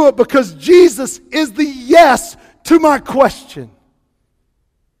will do it because Jesus is the yes to my question.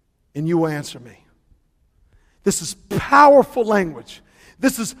 And you will answer me. This is powerful language.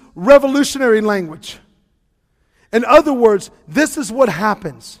 This is revolutionary language. In other words, this is what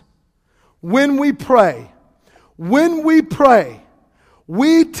happens when we pray. When we pray,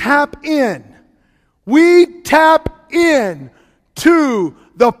 we tap in. We tap in to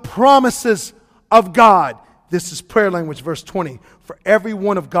the promises of God. This is prayer language, verse 20. For every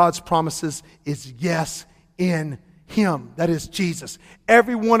one of God's promises is yes in Him. That is Jesus.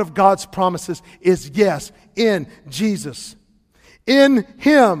 Every one of God's promises is yes in Jesus. In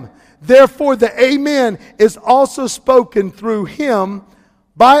Him. Therefore, the Amen is also spoken through Him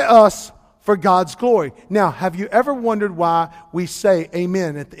by us for God's glory. Now, have you ever wondered why we say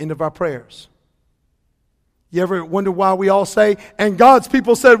Amen at the end of our prayers? You ever wonder why we all say, and God's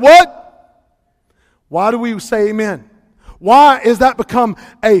people said what? Why do we say amen? Why is that become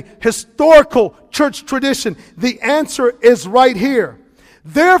a historical church tradition? The answer is right here.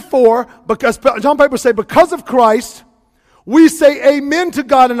 Therefore, because John Piper say, because of Christ, we say amen to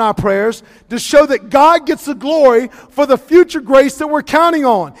God in our prayers to show that God gets the glory for the future grace that we're counting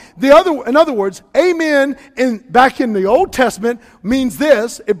on. In other words, amen back in the Old Testament means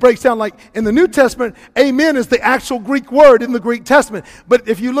this. It breaks down like in the New Testament, amen is the actual Greek word in the Greek Testament. But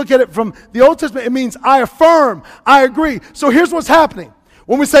if you look at it from the Old Testament, it means I affirm, I agree. So here's what's happening.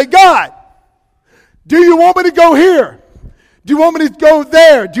 When we say, God, do you want me to go here? Do you want me to go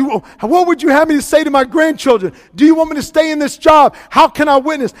there? What would you have me to say to my grandchildren? Do you want me to stay in this job? How can I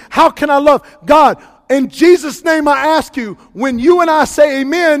witness? How can I love? God, in Jesus' name I ask you, when you and I say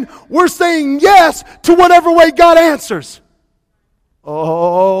amen, we're saying yes to whatever way God answers.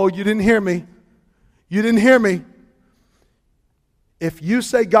 Oh, you didn't hear me. You didn't hear me. If you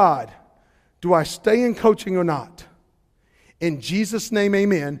say, God, Do I stay in coaching or not? In Jesus' name,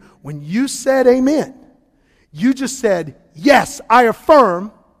 amen. When you said amen, you just said, yes, I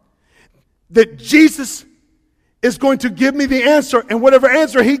affirm that Jesus is going to give me the answer. And whatever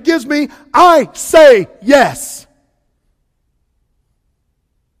answer He gives me, I say yes.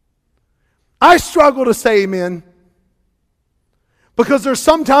 I struggle to say amen because there's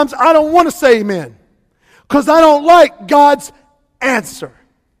sometimes I don't want to say amen because I don't like God's answer.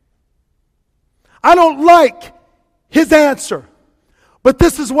 I don't like His answer. But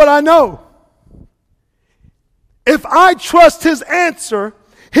this is what I know. If I trust His answer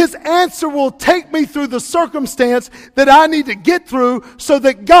will take me through the circumstance that I need to get through so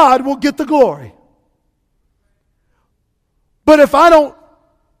that God will get the glory. But if I don't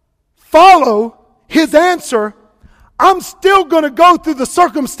follow His answer, I'm still going to go through the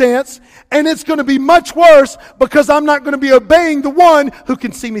circumstance and it's going to be much worse because I'm not going to be obeying the one who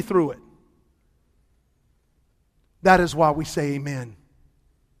can see me through it. That is why we say amen.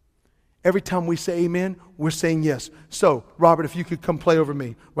 Every time we say amen, we're saying yes. So, Robert, if you could come play over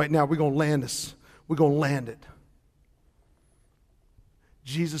me right now, we're going to land this. We're going to land it.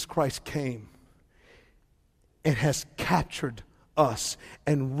 Jesus Christ came and has captured us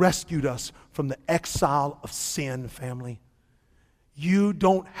and rescued us from the exile of sin, family. You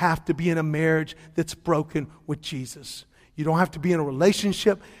don't have to be in a marriage that's broken with Jesus. You don't have to be in a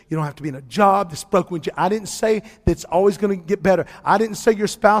relationship. You don't have to be in a job that's broken with you. I didn't say that it's always going to get better. I didn't say your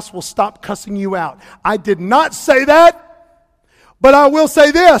spouse will stop cussing you out. I did not say that. But I will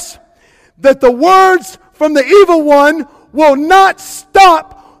say this, that the words from the evil one will not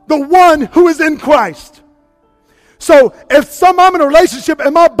stop the one who is in Christ. So if I'm in a relationship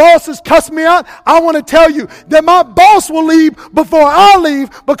and my boss is cussing me out, I want to tell you that my boss will leave before I leave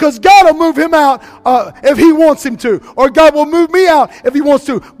because God will move him out if He wants Him to. Or God will move me out if He wants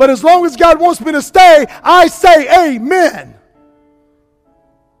to. But as long as God wants me to stay, I say amen.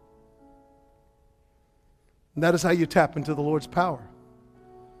 And that is how you tap into the Lord's power.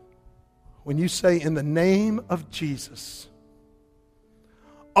 When you say in the name of Jesus,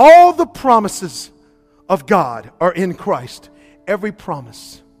 all the promises of God are in Christ. Every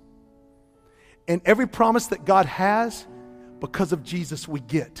promise. And every promise that God has, because of Jesus, we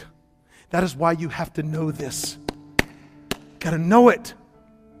get. That is why you have to know this. Got to know it.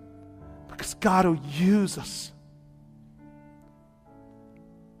 Because God will use us.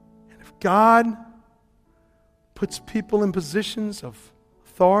 And if God puts people in positions of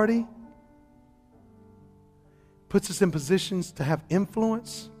authority, puts us in positions to have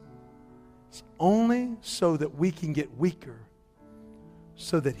influence, it's only so that we can get weaker,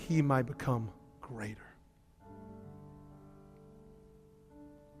 so that He might become greater.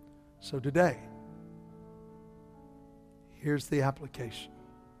 So today, here's the application.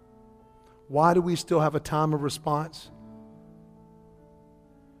 Why do we still have a time of response?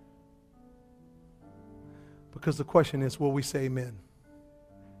 Because the question is, will we say amen?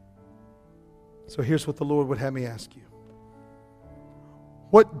 So here's what the Lord would have me ask you.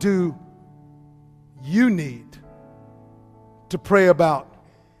 What do you need to pray about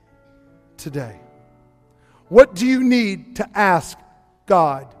today? What do you need to ask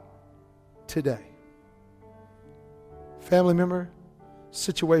God today? Family member,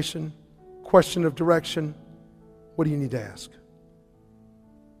 situation, question of direction, what do you need to ask?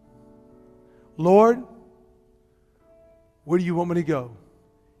 Lord, where do you want me to go?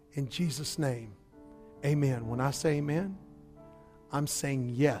 In Jesus' name, amen. When I say amen, I'm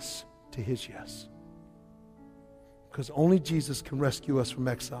saying yes to His yes. Because only Jesus can rescue us from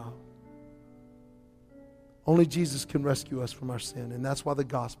exile. Only Jesus can rescue us from our sin. And that's why the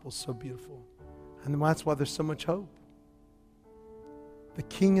gospel is so beautiful. And that's why there's so much hope. The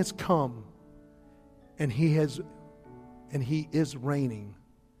King has come, and He is reigning,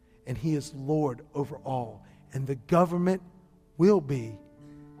 and He is Lord over all. And the government will be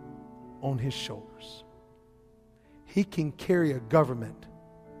on His shoulders. He can carry a government.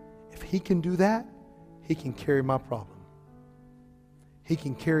 If He can do that, He can carry my problem. He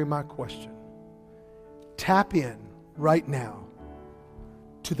can carry my question. Tap in right now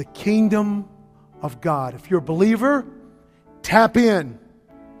to the kingdom of God. If you're a believer, tap in.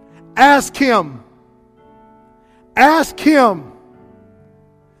 Ask Him. Ask Him.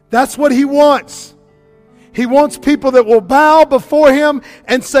 That's what He wants. He wants people that will bow before Him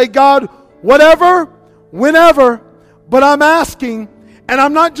and say, God, whatever, whenever, but I'm asking. And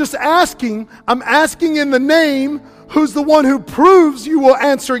I'm not just asking, I'm asking in the name who's the one who proves you will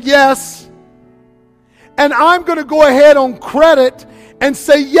answer yes. And I'm going to go ahead on credit and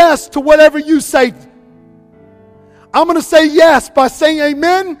say yes to whatever you say. I'm going to say yes by saying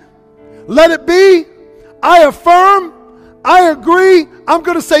amen, Let it be. I affirm. I agree. I'm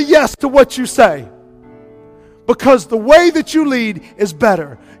going to say yes to what you say. Because the way that you lead is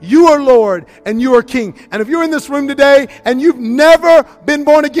better. You are Lord and you are King. And if you're in this room today and you've never been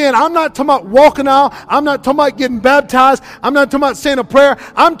born again, I'm not talking about walking out. I'm not talking about getting baptized. I'm not talking about saying a prayer.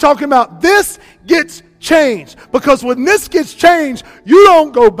 I'm talking about this gets changed. Because when this gets changed, you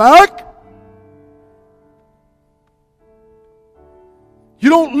don't go back. You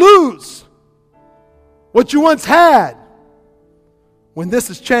don't lose what you once had when this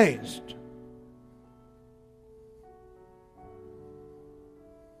is changed.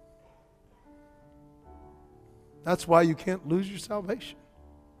 That's why you can't lose your salvation.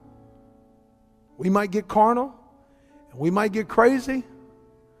 We might get carnal, and we might get crazy,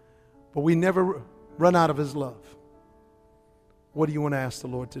 but we never run out of His love. What do you want to ask the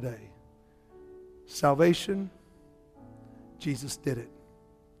Lord today? Salvation, Jesus did it.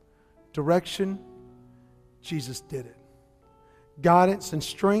 Direction, Jesus did it. Guidance and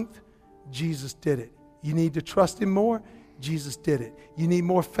strength, Jesus did it. You need to trust Him more, Jesus did it. You need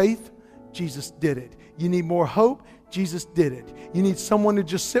more faith, Jesus did it. You need more hope, Jesus did it. You need someone to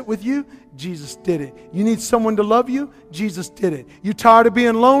just sit with you, Jesus did it. You need someone to love you, Jesus did it. You tired of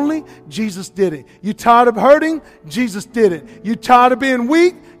being lonely, Jesus did it. You tired of hurting, Jesus did it. You tired of being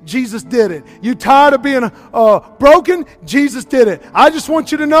weak, Jesus did it. You tired of being broken, Jesus did it. I just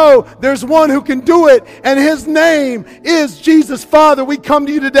want you to know there's one who can do it, and His name is Jesus. Father, we come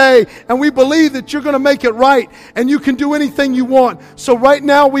to you today and we believe that you're going to make it right and you can do anything you want. So right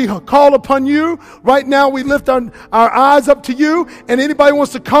now we call upon you. Right now we lift our eyes up to you, and anybody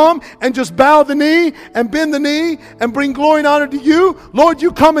wants to come and just bow the knee and bend the knee and bring glory and honor to you, Lord,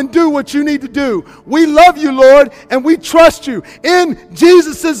 you come and do what you need to do. We love you, Lord, and we trust you. In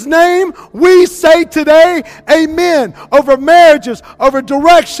Jesus' name, we say today, amen, over marriages, over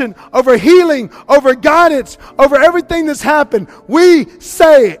direction, over healing, over guidance, over everything that's happened. We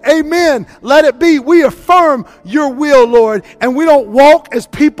say, amen, let it be. We affirm your will, Lord, and we don't walk as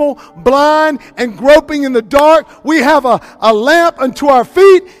people blind and groping in the dark. We have a lamp unto our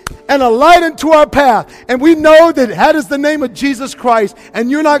feet and a light unto our path. And we know that is the name of Jesus Christ,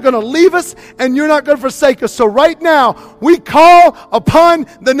 and you're not going to leave us and you're not going to forsake us. So right now, we call upon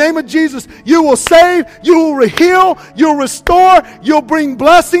the name of Jesus. You will save, you will heal, you'll restore, you'll bring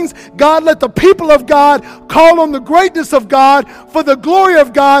blessings. God, let the people of God call on the greatness of God for the glory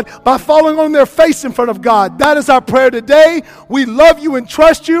of God by falling on their face in front of God. That is our prayer today. We love you and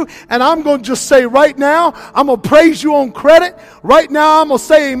trust you, and I'm going to just say right now, I'm going to praise you on credit. Right now, I'm going to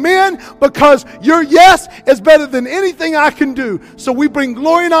say amen, because your yes is better than anything I can do. So we bring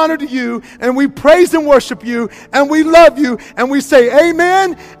glory and honor to you, and we praise and worship you, and we love you, and we say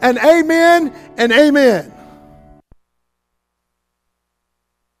amen and amen and amen.